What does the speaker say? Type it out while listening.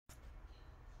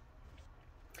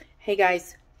Hey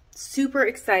guys, super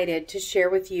excited to share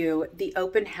with you the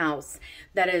open house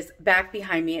that is back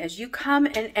behind me. As you come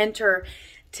and enter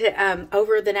to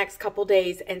over the next couple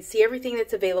days and see everything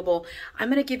that's available, I'm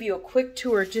going to give you a quick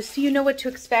tour just so you know what to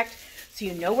expect, so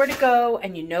you know where to go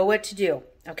and you know what to do.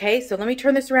 Okay, so let me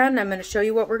turn this around and I'm going to show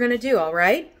you what we're going to do, all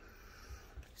right?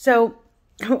 So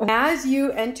as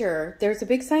you enter, there's a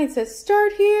big sign that says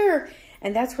start here,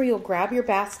 and that's where you'll grab your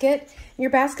basket.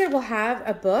 Your basket will have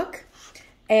a book,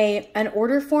 an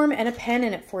order form, and a pen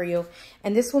in it for you,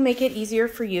 and this will make it easier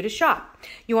for you to shop.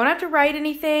 You won't have to write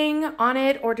anything on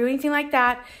it or do anything like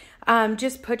that.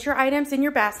 Just put your items in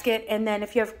your basket, and then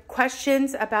if you have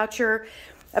questions about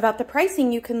the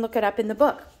pricing, you can look it up in the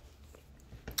book.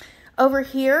 Over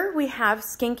here we have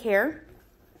skincare.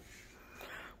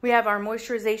 We have our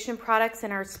moisturization products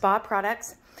and our spa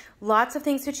products. Lots of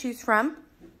things to choose from.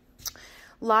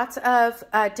 Lots of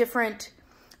different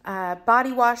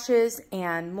body washes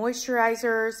and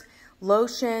moisturizers,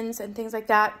 lotions, and things like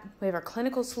that. We have our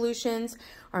clinical solutions,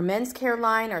 our men's care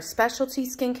line, our specialty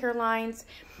skincare lines,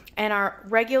 and our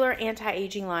regular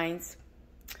anti-aging lines.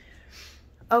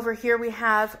 Over here we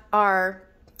have our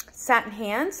satin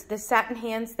hands. The satin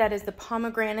hands, that is the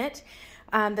pomegranate,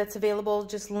 that's available,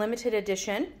 just limited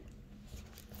edition.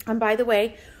 And by the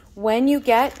way, when you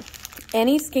get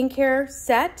any skincare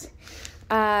set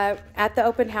at the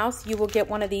open house, you will get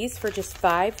one of these for just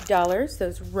 $5,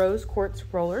 those rose quartz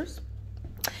rollers.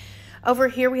 Over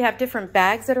here we have different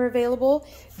bags that are available.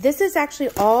 This is actually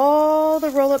all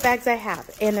the roll-up bags I have,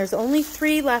 and there's only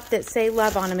 3 left that say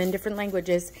love on them in different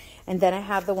languages, and then I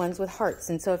have the ones with hearts.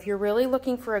 And so if you're really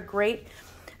looking for a great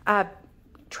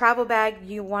travel bag,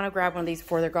 you want to grab one of these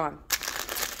before they're gone.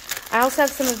 I also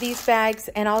have some of these bags,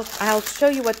 and I'll show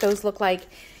you what those look like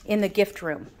in the gift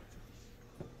room.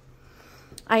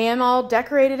 I am all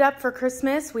decorated up for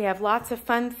Christmas. We have lots of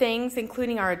fun things,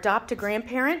 including our adopt a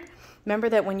grandparent. Remember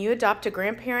that when you adopt a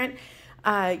grandparent,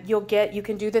 you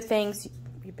can do the things.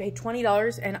 You pay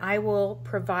 $20 and I will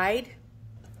provide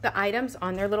the items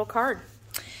on their little card.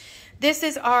 This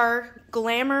is our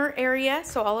glamour area.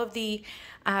 So all of the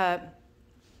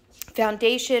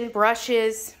foundation,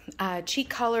 brushes, cheek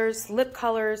colors, lip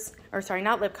colors, or sorry,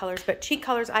 not lip colors, but cheek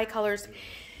colors, eye colors,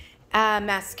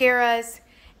 mascaras,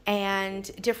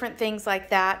 and different things like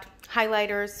that,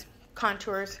 highlighters,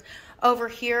 contours. Over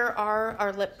here are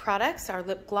our lip products, our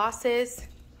lip glosses,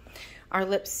 our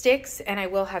lipsticks, and I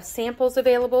will have samples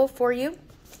available for you.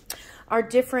 Our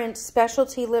different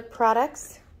specialty lip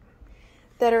products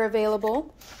that are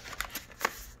available,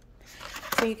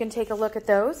 so you can take a look at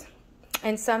those.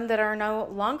 And some that are no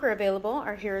longer available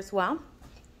are here as well.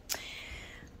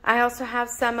 I also have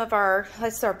some of our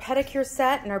pedicure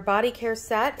set and our body care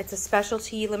set. It's a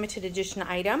specialty limited edition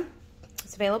item.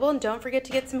 It's available, and don't forget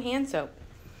to get some hand soap.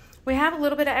 We have a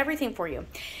little bit of everything for you.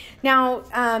 Now,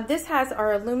 this has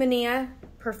our Luminia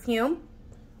perfume,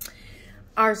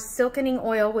 our silkening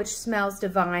oil, which smells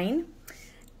divine,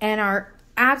 and our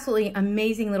absolutely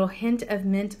amazing little hint of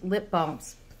mint lip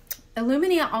balms.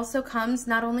 Luminia also comes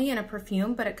not only in a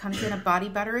perfume, but it comes in a body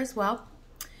butter as well.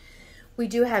 We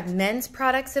do have men's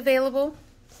products available,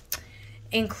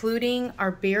 including our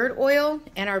beard oil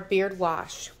and our beard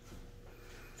wash.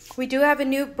 We do have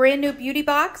a brand new beauty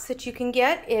box that you can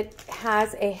get. It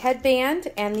has a headband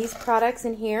and these products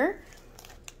in here.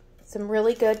 Some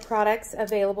really good products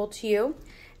available to you.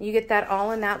 You get that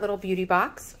all in that little beauty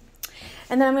box.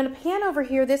 And then I'm going to pan over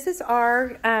here. This is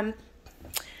our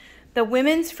the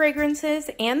women's fragrances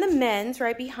and the men's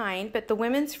right behind, but the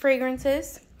women's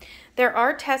fragrances, there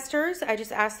are testers. I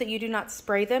just ask that you do not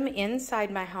spray them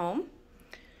inside my home.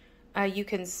 You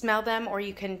can smell them, or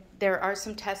there are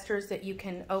some testers that you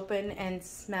can open and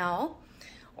smell,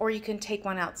 or you can take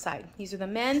one outside. These are the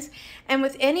men's. And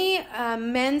with any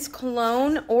men's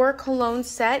cologne or cologne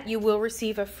set, you will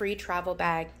receive a free travel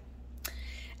bag.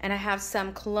 And I have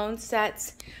some cologne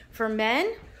sets for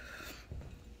men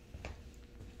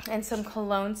and some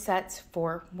cologne sets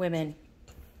for women.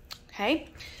 Okay.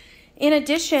 In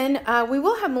addition, we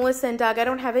will have Melissa and Doug. I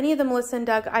don't have any of the Melissa and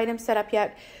Doug items set up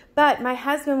yet, but my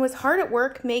husband was hard at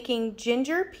work making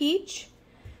ginger peach,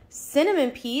 cinnamon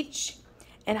peach,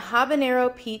 and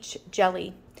habanero peach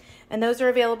jelly. And those are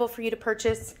available for you to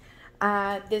purchase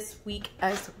this week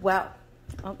as well.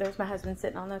 Oh, there's my husband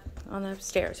sitting on the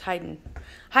stairs,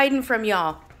 hiding from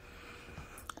y'all.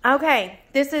 Okay,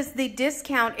 this is the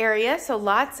discount area, so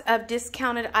lots of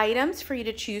discounted items for you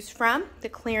to choose from, the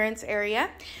clearance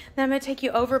area. Then I'm going to take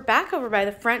you back over by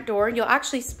the front door. You'll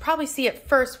actually probably see it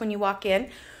first when you walk in,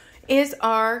 is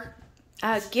our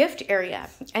gift area.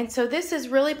 And so this is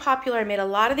really popular. I made a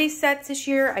lot of these sets this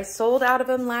year. I sold out of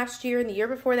them last year and the year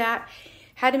before that.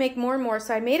 had to make more and more.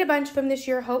 So I made a bunch of them this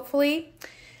year. Hopefully,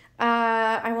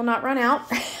 I will not run out.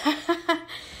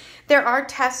 There are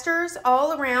testers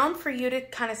all around for you to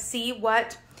kind of see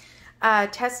what,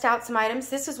 test out some items.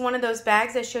 This is one of those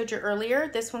bags I showed you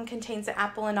earlier. This one contains the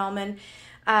apple and almond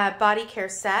body care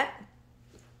set.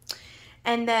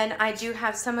 And then I do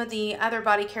have some of the other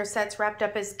body care sets wrapped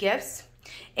up as gifts.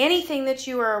 Anything that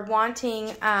you are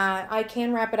wanting, I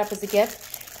can wrap it up as a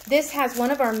gift. This has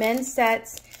one of our men's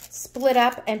sets split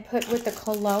up and put with the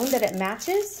cologne that it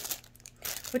matches,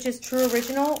 which is True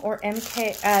Original or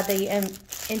Intensity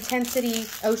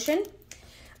Ocean.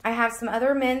 I have some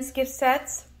other men's gift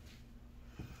sets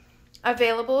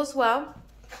available as well.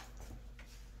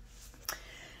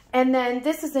 And then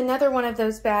this is another one of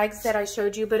those bags that I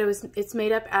showed you, but it's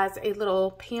made up as a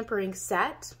little pampering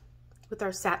set with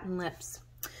our satin lips.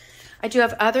 I do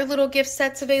have other little gift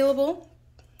sets available,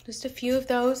 just a few of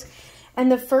those. And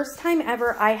the first time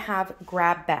ever, I have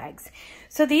grab bags.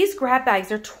 So these grab bags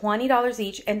are $20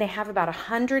 each, and they have about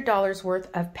 $100 worth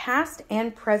of past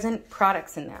and present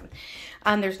products in them.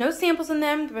 There's no samples in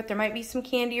them, but there might be some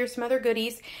candy or some other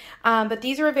goodies. But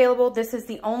these are available. This is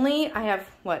the only, I have,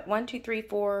 what, 1, 2, 3,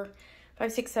 4,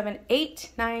 5, 6, 7,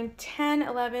 8, 9, 10,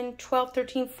 11, 12,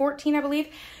 13, 14, I believe.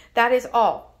 That is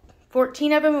all.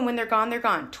 14 of them, and when they're gone, they're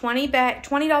gone.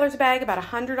 $20 a bag, about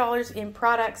 $100 in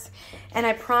products. And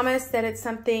I promise that it's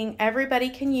something everybody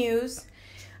can use.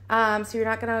 So you're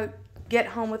not going to get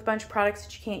home with a bunch of products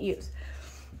that you can't use.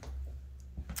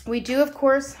 We do, of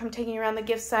course, I'm taking you around the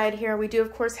gift side here. We do,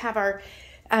 of course, have our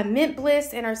Mint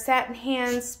Bliss and our Satin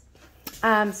Hands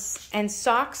and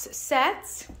socks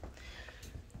sets.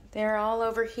 They're all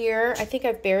over here. I think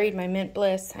I've buried my Mint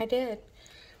Bliss. I did.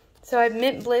 So I have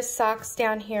Mint Bliss socks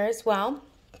down here as well.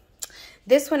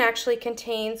 This one actually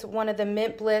contains one of the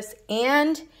Mint Bliss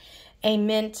and a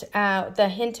mint,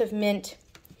 the Hint of Mint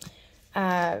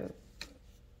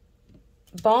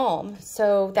balm.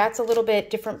 So that's a little bit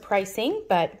different pricing,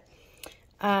 but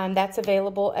that's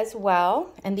available as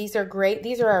well. And these are great.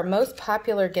 These are our most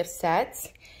popular gift sets.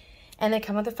 And they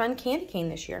come with a fun candy cane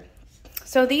this year.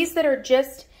 So these that are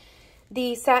just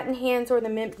the Satin Hands or the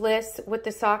Mint Bliss with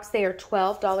the socks, they are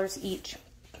 $12 each.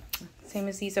 Same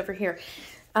as these over here.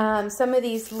 Some of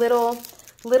these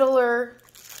littler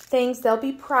things, they'll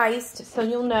be priced, so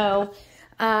you'll know.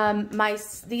 My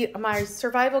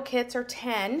survival kits are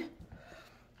 10.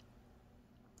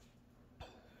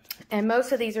 And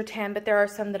most of these are 10, but there are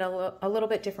some that are a little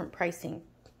bit different pricing,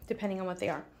 depending on what they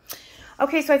are.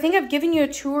 Okay, so I think I've given you a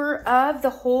tour of the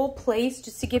whole place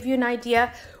just to give you an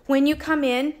idea. When you come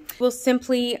in, we'll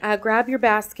simply grab your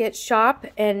basket, shop,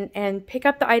 and pick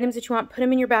up the items that you want, put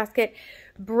them in your basket,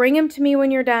 bring them to me when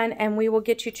you're done, and we will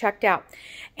get you checked out.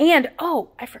 And, oh,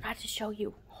 I forgot to show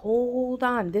you. Hold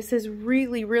on. This is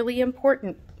really, really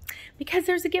important because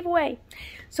there's a giveaway.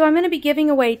 So I'm going to be giving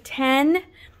away 10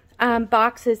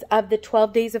 boxes of the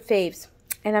 12 Days of Faves,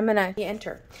 and I'm going to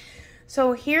enter.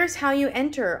 So here's how you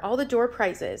enter all the door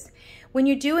prizes. When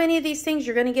you do any of these things,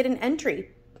 you're going to get an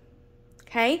entry,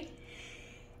 okay?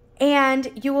 And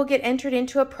you will get entered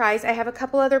into a prize. I have a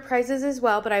couple other prizes as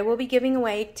well, but I will be giving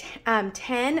away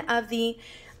 10 of the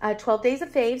 12 Days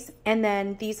of Faves, and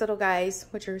then these little guys,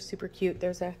 which are super cute.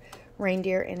 There's a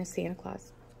reindeer and a Santa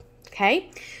Claus,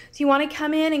 okay? So you want to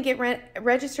come in and get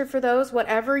registered for those.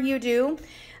 Whatever you do,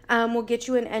 we'll get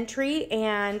you an entry,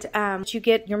 and you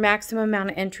get your maximum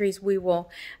amount of entries.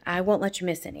 I won't let you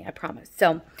miss any, I promise.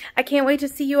 So I can't wait to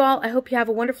see you all. I hope you have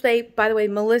a wonderful day. By the way,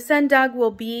 Melissa and Doug will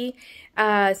be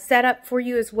set up for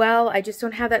you as well. I just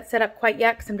don't have that set up quite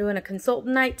yet because I'm doing a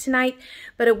consultant night tonight,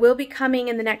 but it will be coming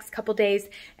in the next couple days,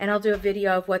 and I'll do a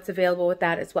video of what's available with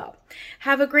that as well.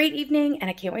 Have a great evening, and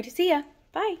I can't wait to see you.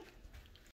 Bye.